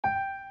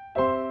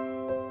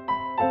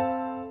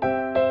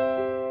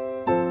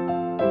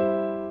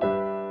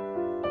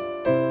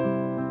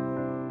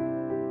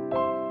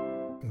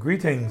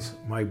Greetings,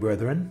 my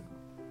brethren,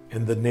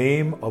 in the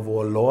name of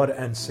our Lord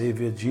and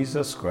Savior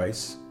Jesus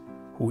Christ,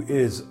 who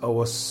is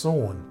our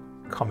soon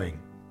coming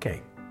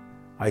King.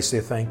 I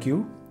say thank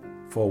you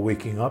for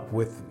waking up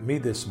with me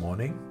this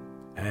morning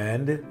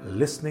and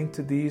listening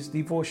to these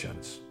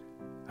devotions.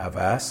 I've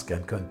asked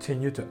and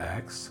continue to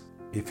ask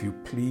if you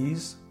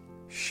please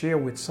share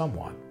with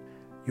someone.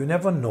 You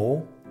never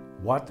know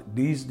what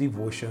these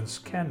devotions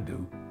can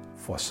do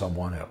for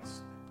someone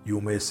else.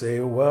 You may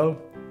say,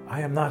 well, I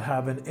am not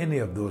having any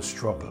of those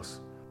struggles,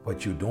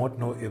 but you don't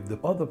know if the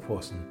other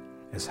person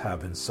is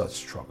having such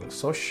struggles.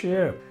 So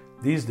share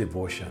these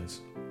devotions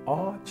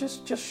or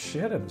just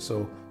share them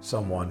so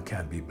someone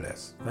can be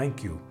blessed.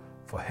 Thank you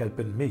for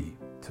helping me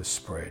to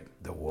spread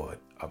the word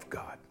of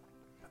God.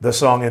 The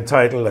song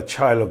entitled A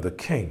Child of the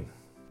King,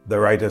 the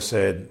writer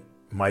said,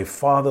 my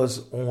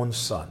father's own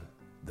son,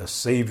 the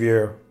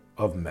Savior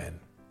of men,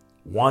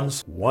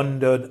 once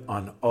wandered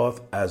on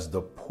earth as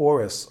the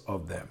poorest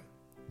of them.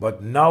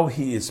 But now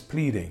he is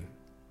pleading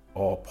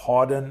our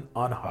pardon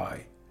on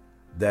high,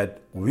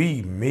 that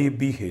we may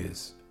be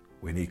his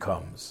when he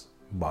comes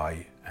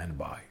by and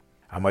by.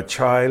 I'm a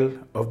child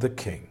of the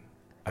King,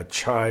 a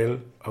child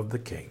of the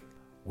King.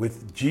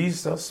 With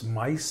Jesus,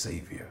 my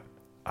Savior,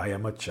 I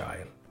am a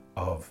child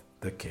of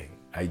the King.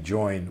 I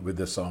join with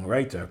the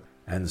songwriter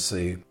and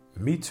say,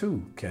 me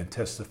too can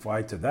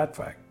testify to that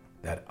fact,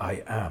 that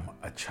I am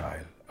a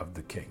child of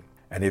the King.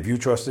 And if you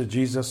trusted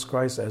Jesus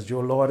Christ as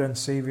your Lord and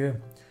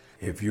Savior,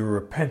 if you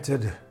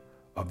repented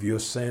of your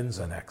sins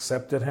and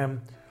accepted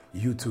him,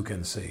 you too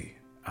can say,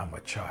 I'm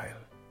a child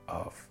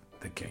of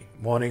the King.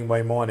 Morning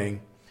by morning,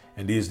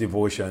 in these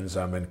devotions,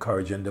 I'm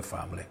encouraging the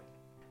family.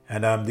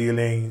 And I'm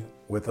dealing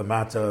with a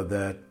matter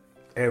that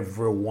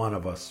every one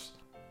of us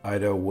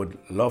either would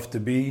love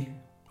to be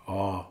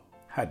or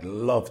had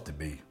loved to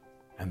be,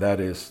 and that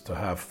is to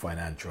have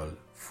financial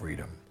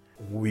freedom.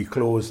 We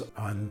close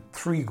on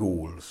 3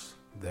 goals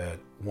that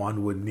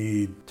one would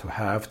need to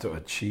have to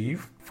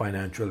achieve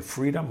financial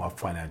freedom or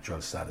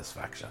financial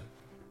satisfaction.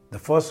 The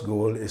first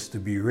goal is to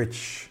be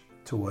rich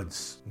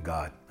towards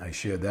God. I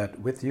shared that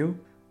with you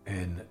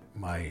in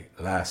my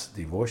last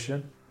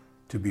devotion,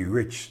 to be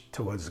rich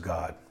towards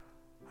God.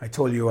 I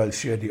told you I'll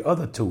share the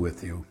other 2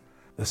 with you.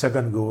 The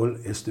second goal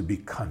is to be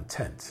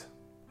content.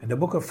 In the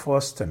book of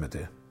 1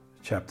 Timothy,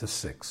 chapter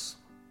 6,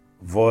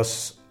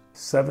 verse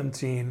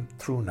 17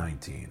 through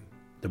 19,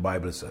 the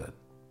Bible said,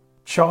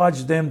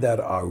 charge them that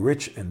are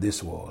rich in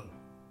this world,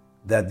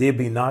 that they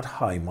be not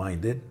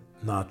high-minded,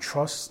 nor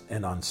trust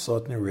in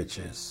uncertain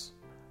riches,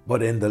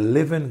 but in the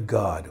living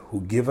God,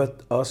 who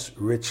giveth us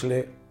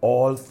richly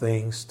all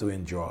things to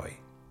enjoy.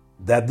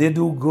 That they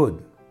do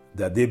good,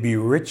 that they be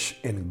rich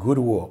in good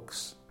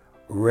works,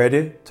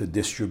 ready to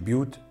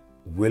distribute,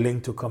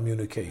 willing to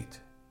communicate,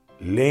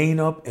 laying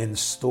up in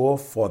store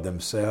for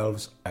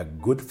themselves a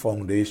good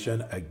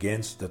foundation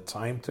against the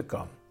time to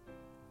come,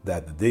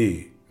 that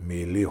they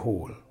may lay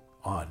hold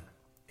on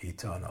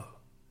eternal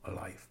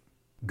life.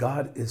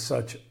 God is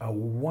such a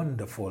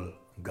wonderful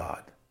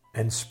God.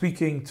 And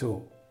speaking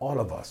to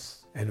all of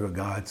us in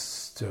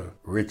regards to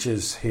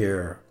riches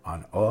here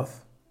on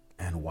earth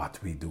and what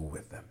we do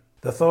with them.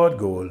 The third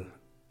goal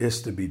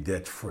is to be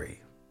debt-free.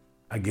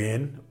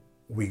 Again,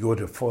 we go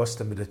to 1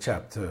 Timothy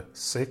chapter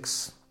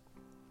 6,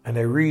 and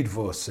I read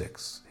verse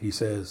 6. He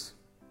says,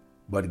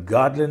 but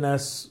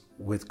godliness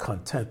with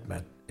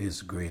contentment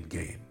is great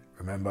gain.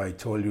 Remember, I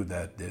told you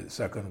that the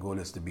second goal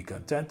is to be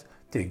content.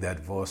 Take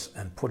that verse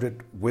and put it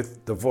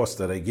with the verse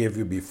that I gave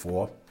you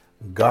before.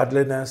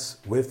 Godliness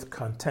with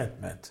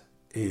contentment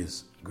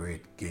is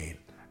great gain.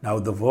 Now,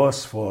 the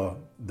verse for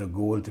the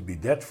goal to be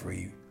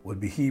debt-free would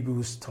be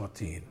Hebrews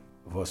 13,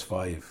 verse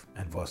 5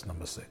 and verse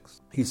number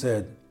 6. He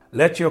said,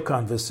 let your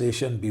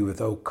conversation be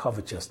without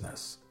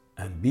covetousness,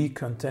 and be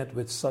content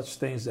with such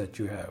things that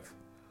you have.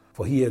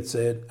 For he had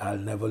said, I'll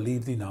never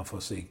leave thee nor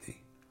forsake thee.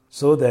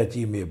 So that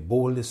ye may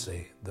boldly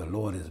say, the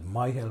Lord is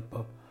my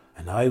helper,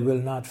 and I will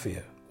not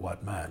fear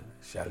what man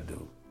shall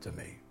do to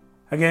me.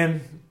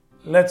 Again,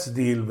 let's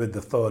deal with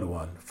the third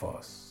one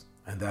first,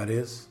 and that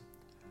is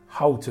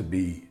how to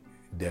be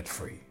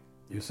debt-free.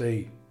 You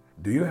say,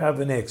 do you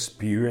have any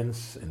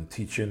experience in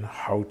teaching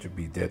how to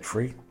be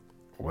debt-free?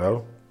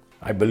 Well,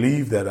 I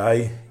believe that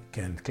I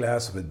can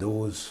class with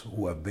those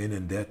who have been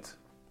in debt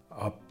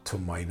up to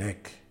my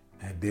neck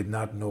and did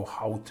not know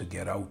how to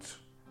get out.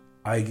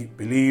 I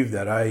believe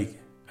that I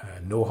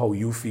know how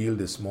you feel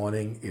this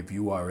morning if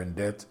you are in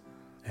debt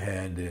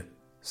and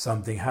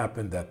something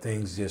happened that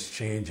things just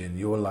change in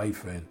your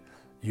life and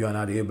you are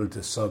not able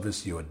to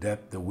service your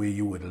debt the way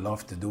you would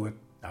love to do it.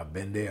 I've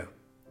been there.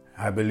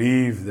 I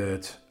believe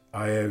that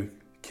I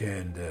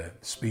can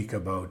speak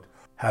about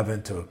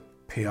having to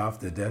pay off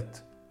the debt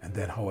and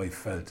then how I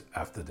felt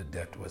after the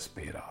debt was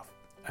paid off.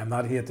 I'm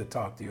not here to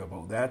talk to you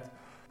about that,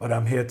 but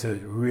I'm here to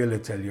really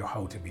tell you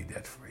how to be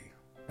debt-free.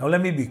 Now,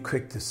 let me be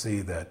quick to say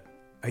that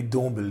I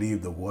don't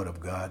believe the Word of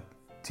God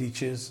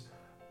teaches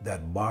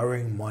that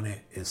borrowing money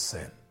is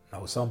sin.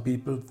 Now, some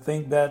people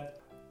think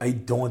that. I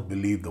don't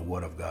believe the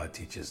Word of God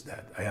teaches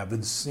that. I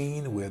haven't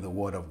seen where the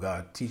Word of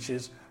God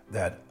teaches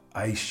that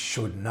I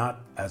should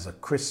not, as a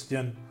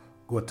Christian,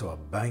 go to a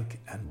bank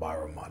and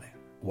borrow money.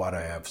 What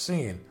I have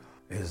seen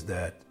is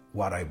that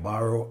what I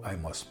borrow, I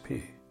must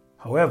pay.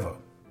 However,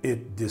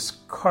 it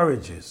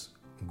discourages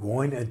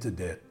going into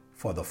debt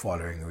for the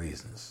following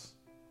reasons.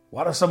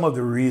 What are some of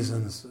the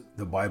reasons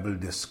the Bible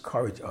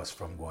discourages us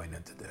from going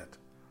into debt?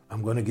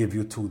 I'm going to give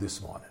you 2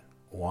 this morning.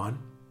 1,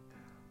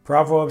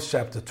 Proverbs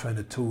chapter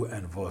 22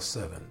 and verse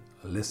 7.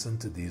 Listen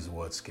to these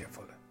words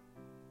carefully.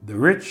 The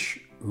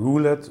rich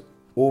ruleth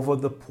over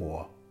the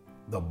poor.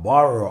 The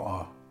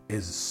borrower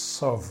is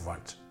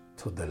servant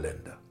to the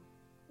lender.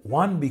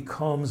 One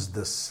becomes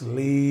the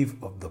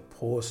slave of the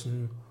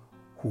person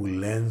who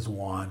lends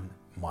one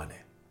money.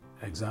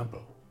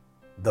 Example,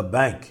 the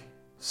bank.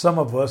 Some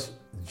of us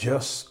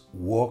just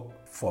work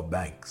for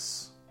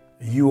banks.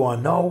 You are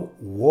now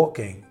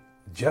working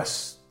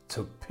just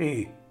to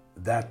pay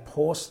that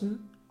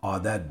person or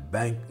that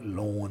bank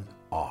loan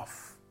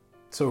off.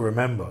 So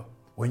remember,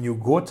 when you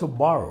go to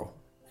borrow,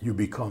 you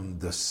become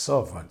the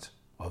servant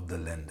of the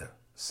lender.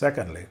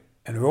 Secondly,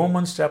 in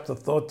Romans chapter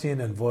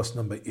 13 and verse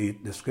number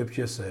 8, the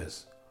scripture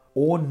says,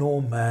 "Owe no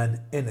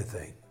man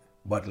anything,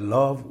 but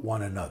love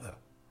one another.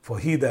 For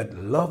he that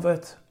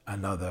loveth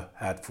another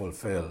hath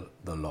fulfilled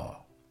the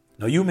law."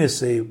 Now you may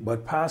say,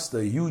 "But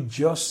Pastor, you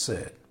just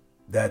said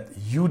that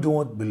you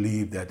don't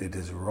believe that it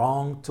is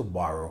wrong to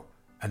borrow,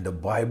 and the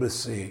Bible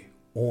say,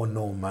 owe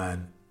no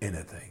man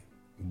anything,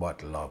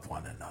 but love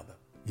one another."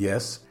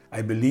 Yes,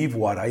 I believe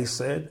what I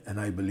said, and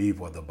I believe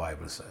what the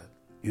Bible said.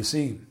 You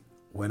see,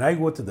 when I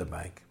go to the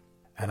bank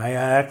and I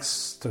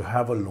ask to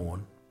have a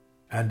loan,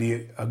 and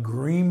the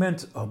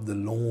agreement of the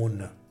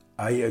loan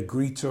I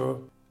agree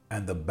to,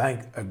 and the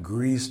bank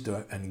agrees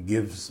to and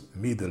gives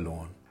me the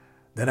loan,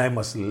 then I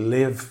must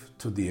live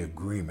to the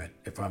agreement.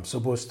 If I'm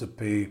supposed to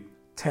pay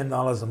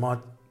 $10 a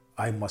month,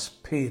 I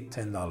must pay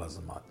 $10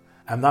 a month.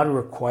 I'm not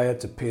required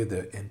to pay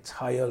the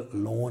entire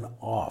loan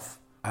off.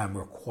 I'm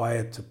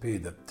required to pay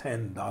the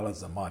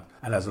 $10 a month.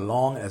 And as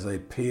long as I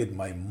paid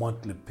my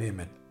monthly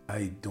payment,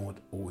 I don't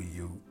owe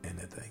you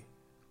anything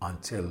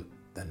until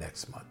the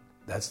next month.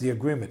 That's the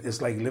agreement.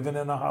 It's like living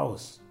in a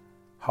house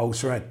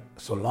rent.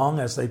 So long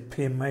as I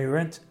pay my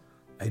rent,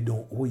 I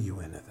don't owe you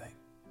anything.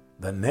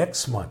 The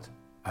next month,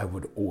 I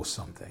would owe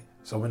something.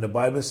 So when the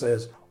Bible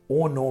says,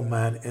 owe no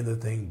man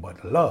anything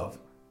but love,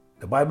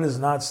 the Bible is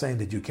not saying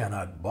that you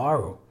cannot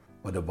borrow,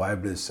 but the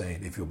Bible is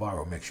saying if you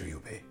borrow, make sure you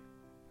pay.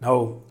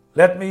 Now,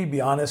 let me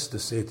be honest to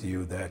say to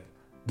you that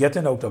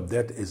getting out of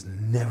debt is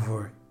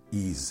never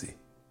easy.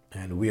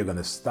 And we are going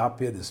to stop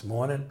here this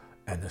morning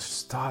and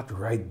start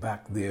right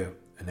back there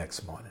the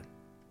next morning.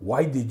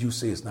 Why did you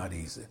say it's not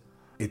easy?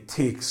 It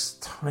takes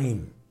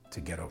time to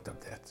get out of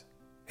debt.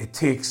 It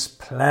takes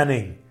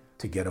planning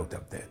to get out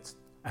of debt.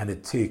 And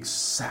it takes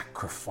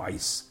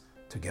sacrifice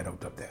to get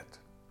out of debt.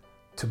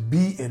 To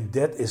be in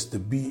debt is to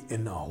be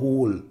in a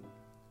hole.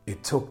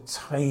 It took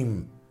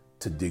time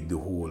to dig the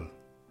hole.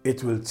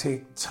 It will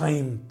take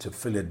time to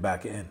fill it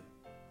back in.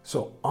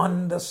 So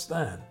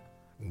understand,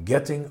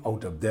 getting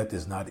out of debt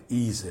is not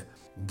easy.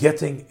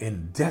 Getting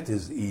in debt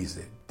is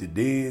easy. The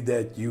day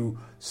that you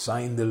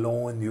sign the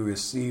loan, you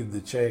receive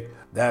the check,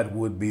 that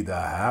would be the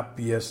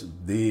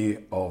happiest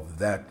day of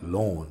that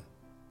loan.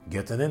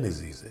 Getting in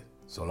is easy,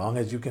 so long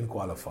as you can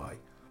qualify.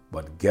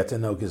 But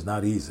getting out is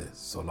not easy,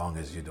 so long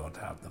as you don't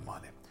have the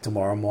money.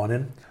 Tomorrow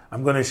morning,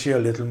 I'm going to share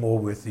a little more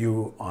with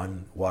you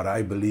on what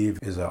I believe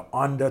is an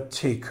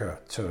undertaker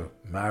to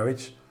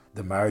marriage,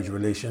 the marriage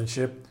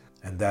relationship,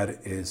 and that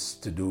is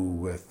to do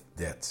with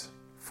debt,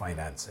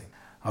 financing.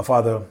 Our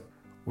Father,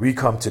 we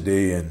come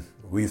today and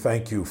we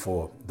thank you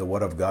for the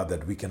Word of God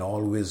that we can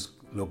always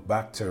look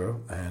back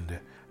to and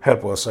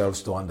help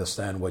ourselves to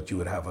understand what you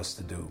would have us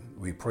to do.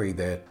 We pray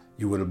that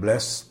you will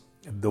bless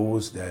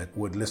those that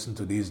would listen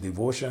to these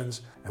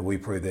devotions, and we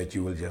pray that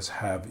you will just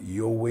have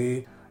your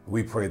way.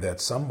 We pray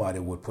that somebody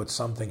would put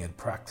something in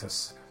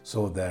practice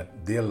so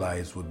that their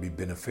lives would be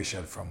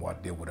beneficial from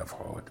what they would have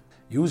heard.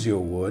 Use your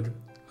word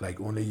like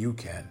only you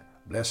can.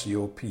 Bless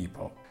your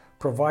people.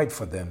 Provide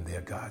for them,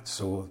 dear God,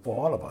 so for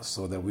all of us,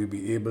 so that we'll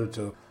be able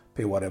to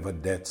pay whatever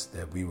debts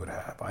that we would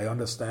have. I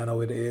understand how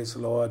it is,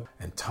 Lord,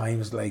 in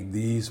times like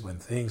these when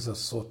things are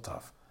so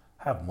tough.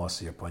 Have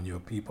mercy upon your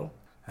people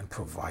and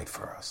provide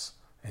for us.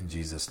 In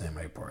Jesus' name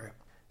I pray.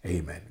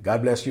 Amen.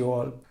 God bless you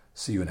all.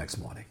 See you next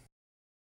morning.